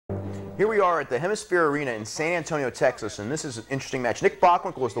Here we are at the Hemisphere Arena in San Antonio, Texas, and this is an interesting match. Nick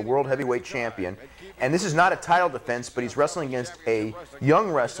Bockwinkel is the world heavyweight champion, and this is not a title defense, but he's wrestling against a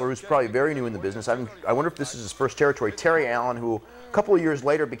young wrestler who's probably very new in the business. I wonder if this is his first territory, Terry Allen, who a couple of years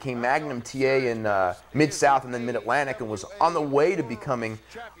later became Magnum TA in Mid-South and then Mid-Atlantic, and was on the way to becoming,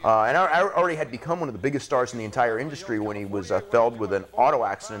 and already had become one of the biggest stars in the entire industry when he was felled with an auto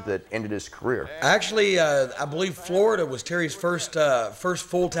accident that ended his career. Actually, I believe Florida was Terry's first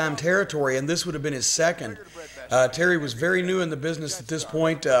full-time territory, and this would have been his second. Terry was very new in the business at this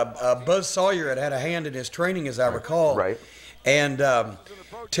point. Buzz Sawyer had a hand in his training, as I recall. Right. And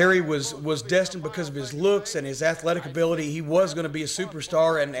Terry was destined because of his looks and his athletic ability. He was going to be a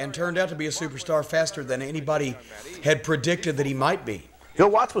superstar and turned out to be a superstar faster than anybody had predicted that he might be. Bill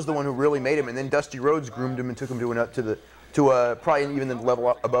Watts was the one who really made him, and then Dusty Rhodes groomed him and took him to probably even the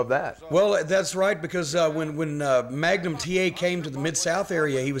level above that. Well, that's right, because when Magnum TA came to the Mid-South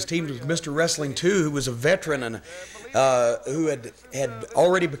area, he was teamed with Mr. Wrestling 2, who was a veteran and who had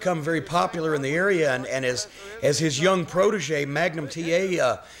already become very popular in the area, and as his young protege, Magnum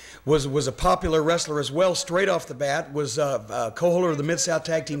TA was a popular wrestler as well. Straight off the bat, was co-holder of the Mid-South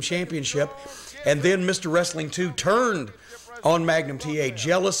Tag Team Championship, and then Mr. Wrestling 2 turned on Magnum TA,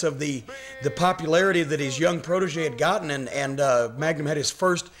 jealous of the popularity that his young protege had gotten, and Magnum had his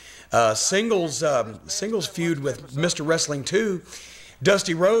first singles feud with Mr. Wrestling 2.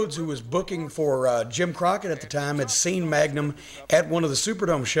 Dusty Rhodes, who was booking for Jim Crockett at the time, had seen Magnum at one of the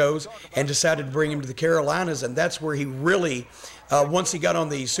Superdome shows and decided to bring him to the Carolinas, and that's where he really, once he got on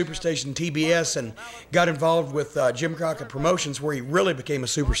the Superstation TBS and got involved with Jim Crockett Promotions, where he really became a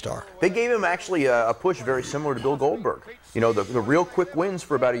superstar. They gave him actually a push very similar to Bill Goldberg. You know, the real quick wins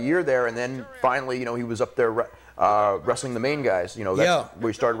for about a year there, and then finally, you know, he was up there wrestling the main guys. You know, that's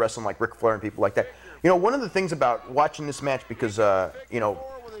where he started wrestling like Ric Flair and people like that. You know, one of the things about watching this match, because you know,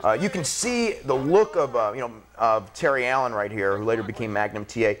 you can see the look of of Terry Allen right here, who later became Magnum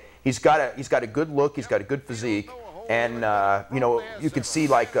TA. He's got a good look. He's got a good physique, and you know, you could see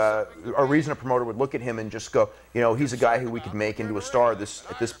like a reason a promoter would look at him and just go, you know, he's a guy who we could make into a star. At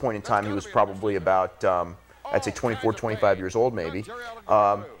this point in time, he was probably about I'd say 24, 25 years old maybe.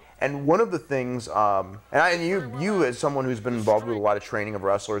 And one of the things, and you as someone who's been involved with a lot of training of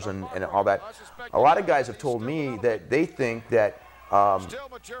wrestlers and all that, a lot of guys have told me that they think that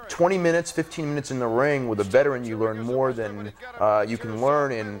 20 minutes, 15 minutes in the ring with a veteran, you learn more than you can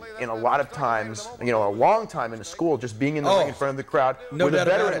learn in a lot of times, you know, a long time in a school, just being in the ring in front of the crowd with a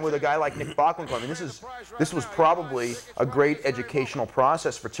veteran, with a guy like Nick Bockwinkel. I mean, this was probably a great educational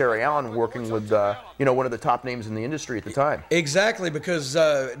process for Terry Allen, working with you know, one of the top names in the industry at the time. Exactly, because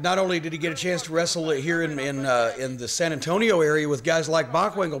not only did he get a chance to wrestle here in the San Antonio area with guys like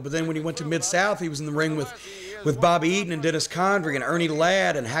Bockwinkel, but then when he went to Mid-South, he was in the ring with Bobby Eaton and Dennis Condrey and Ernie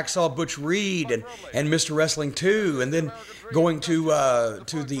Ladd and Hacksaw Butch Reed and Mr. Wrestling 2, and then going to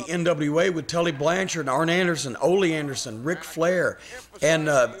the NWA with Tully Blanchard, Arn Anderson, Ole Anderson, Ric Flair, and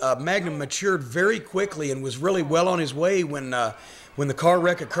Magnum matured very quickly and was really well on his way when the car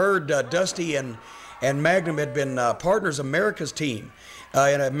wreck occurred. Dusty and Magnum had been partners, America's team,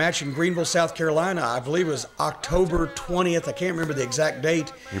 in a match in Greenville, South Carolina. I believe it was October 20th. I can't remember the exact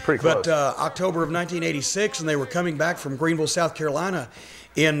date. You're pretty close. But October of 1986, and they were coming back from Greenville, South Carolina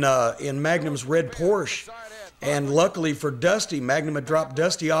in Magnum's red Porsche. And luckily for Dusty, Magnum had dropped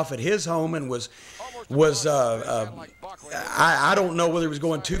Dusty off at his home and was I don't know whether he was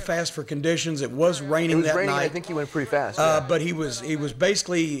going too fast for conditions. It was raining that night. I think he went pretty fast. But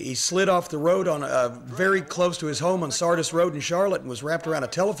he slid off the road on very close to his home on Sardis Road in Charlotte and was wrapped around a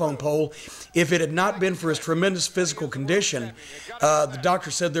telephone pole. If it had not been for his tremendous physical condition, the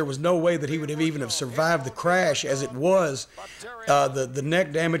doctor said there was no way that he would have even survived the crash. As it was, the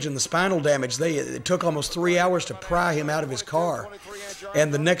neck damage and the spinal damage, it took almost 3 hours to pry him out of his car.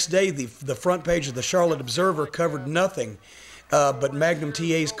 And the next day, the front page of the Charlotte Observer covered nothing but Magnum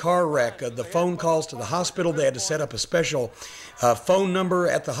TA's car wreck. The phone calls to the hospital, they had to set up a special phone number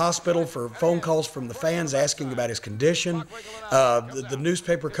at the hospital for phone calls from the fans asking about his condition. The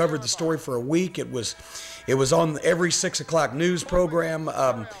newspaper covered the story for a week. It was on every 6 o'clock news program.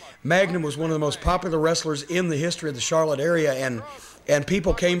 Magnum was one of the most popular wrestlers in the history of the Charlotte area, and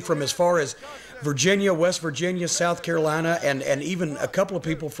people came from as far as Virginia, West Virginia, South Carolina, and even a couple of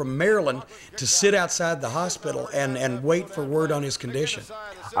people from Maryland to sit outside the hospital and wait for word on his condition.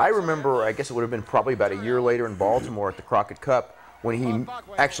 I remember, I guess it would have been probably about a year later in Baltimore at the Crockett Cup, when he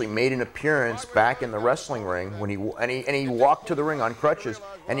actually made an appearance back in the wrestling ring, when he walked to the ring on crutches.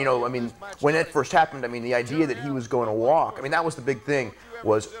 And you know, I mean, when it first happened, I mean, the idea that he was going to walk, I mean, that was the big thing,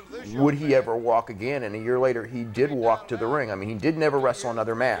 was would he ever walk again? And a year later, he did walk to the ring. I mean, he did never wrestle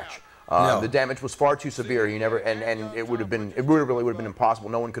another match. No. The damage was far too severe. He never, and it really would have been impossible.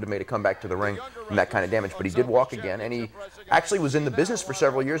 No one could have made a comeback to the ring from that kind of damage. But he did walk again, and he actually was in the business for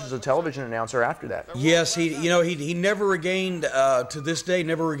several years as a television announcer after that. Yes, he never regained, to this day,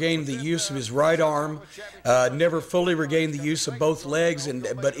 never regained the use of his right arm, never fully regained the use of both legs,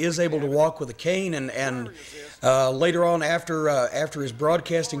 but is able to walk with a cane. And later on, after his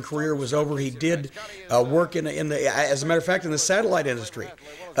broadcasting career was over, he did work as a matter of fact, in the satellite industry.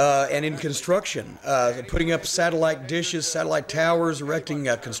 And in construction, putting up satellite dishes, satellite towers, erecting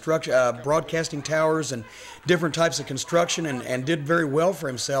broadcasting towers, and different types of construction, and did very well for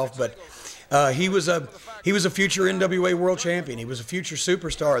himself. But he was a future NWA World Champion. He was a future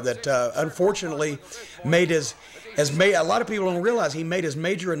superstar that unfortunately made a lot of people don't realize he made as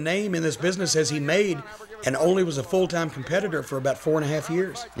major a name in this business as he made, and only was a full-time competitor for about 4.5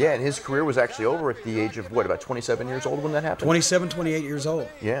 years. Yeah, and his career was actually over at the age of, what, about 27 years old when that happened? 27, 28 years old.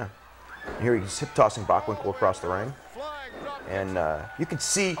 Yeah. Here he's hip-tossing Bockwinkel across the ring. And you can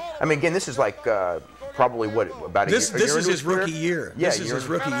see, I mean, again, this is like probably, what, about a year? This is his rookie year. Yeah, this is his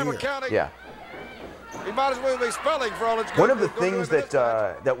rookie year. Yeah. He might as well be spelling for all its good. One of the things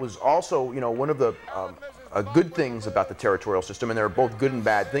that was also, one of the good things about the territorial system, and there are both good and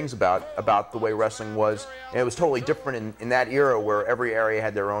bad things about the way wrestling was, and it was totally different in that era where every area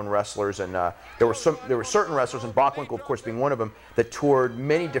had their own wrestlers, and there were certain wrestlers, and Bockwinkel, of course, being one of them, that toured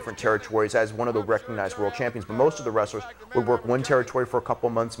many different territories as one of the recognized world champions. But most of the wrestlers would work one territory for a couple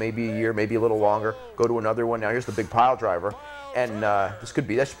months, maybe a year, maybe a little longer, go to another one. Now here's the big pile driver, and that's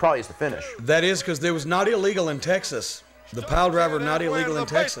probably is the finish. That is because there was not illegal in Texas. The pile driver not illegal in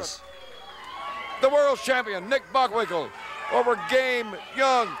Texas. The world champion, Nick Bockwinkel, over game,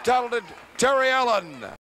 young, talented Terry Allen.